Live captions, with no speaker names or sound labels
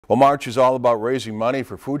Well, March is all about raising money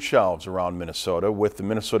for food shelves around Minnesota with the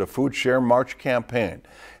Minnesota FoodShare March campaign.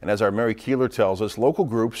 And as our Mary Keeler tells us, local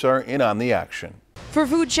groups are in on the action. For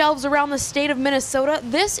food shelves around the state of Minnesota,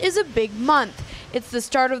 this is a big month. It's the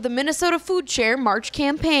start of the Minnesota FoodShare March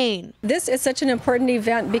campaign. This is such an important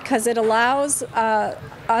event because it allows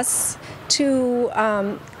us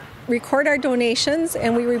to record our donations,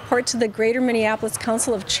 and we report to the Greater Minneapolis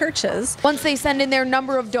Council of Churches. Once they send in their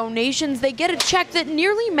number of donations, they get a check that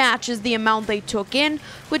nearly matches the amount they took in,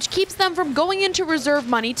 which keeps them from going into reserve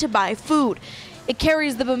money to buy food. It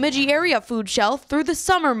carries the Bemidji area food shelf through the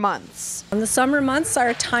summer months. And the summer months are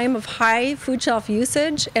a time of high food shelf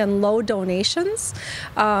usage and low donations.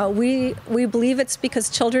 We believe it's because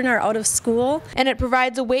children are out of school. And it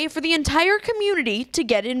provides a way for the entire community to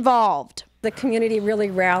get involved. The community really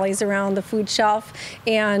rallies around the food shelf,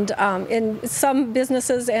 and in some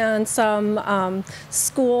businesses and some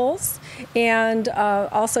schools and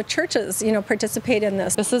also churches, participate in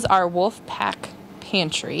this. This is our Wolf Pack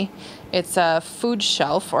Pantry. It's a food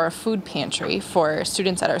shelf or a food pantry for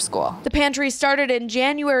students at our school. The pantry started in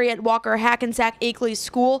January at Walker Hackensack Akeley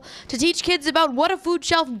School to teach kids about what a food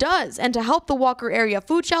shelf does and to help the Walker area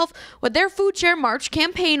food shelf with their FoodShare March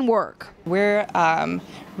campaign work. We're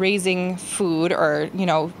raising food or,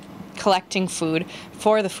 collecting food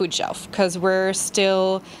for the food shelf because we're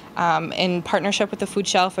still in partnership with the food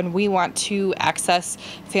shelf, and we want to access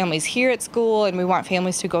families here at school, and we want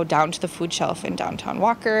families to go down to the food shelf in downtown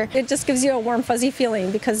Walker. It just gives you a warm, fuzzy feeling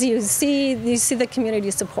because you see the community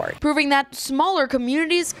support. Proving that smaller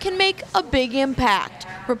communities can make a big impact.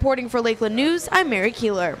 Reporting for Lakeland News, I'm Mary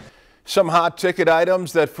Keeler. Some hot ticket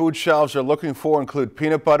items that food shelves are looking for include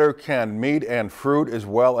peanut butter, canned meat, and fruit, as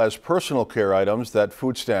well as personal care items that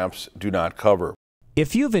food stamps do not cover.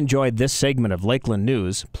 If you've enjoyed this segment of Lakeland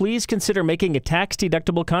News, please consider making a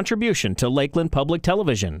tax-deductible contribution to Lakeland Public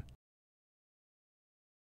Television.